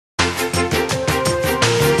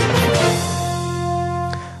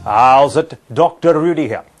How's it? Dr. Rudi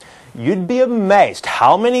here. You'd be amazed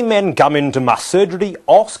how many men come into my surgery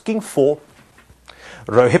asking for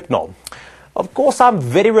Rohypnol. Of course, I'm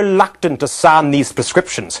very reluctant to sign these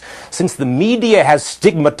prescriptions, since the media has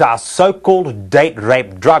stigmatized so-called date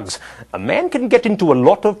rape drugs. A man can get into a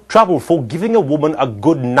lot of trouble for giving a woman a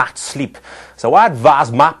good night's sleep. So I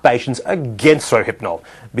advise my patients against Rohypnol,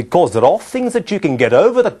 because there are things that you can get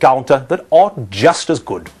over the counter that are just as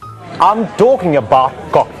good. I'm talking about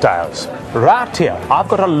cocktails. Right here, I've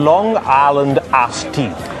got a Long Island iced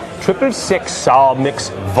tea, triple six sour mix,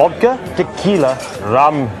 vodka, tequila,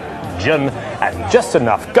 rum, gin, and just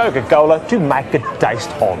enough Coca-Cola to make it taste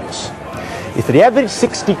harmless. If the average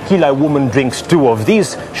 60-kilo woman drinks 2 of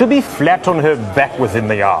these, she'll be flat on her back within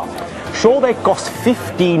the hour. Sure, they cost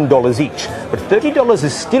 $15 each, but $30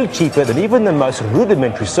 is still cheaper than even the most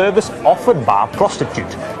rudimentary service offered by a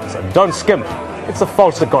prostitute. So don't skimp. It's a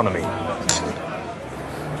false economy.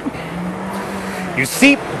 You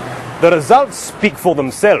see, the results speak for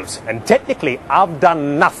themselves, and technically I've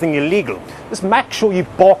done nothing illegal. Just make sure you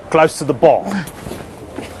park close to the bar.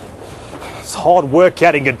 It's hard work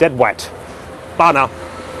carrying a dead weight. Bye now.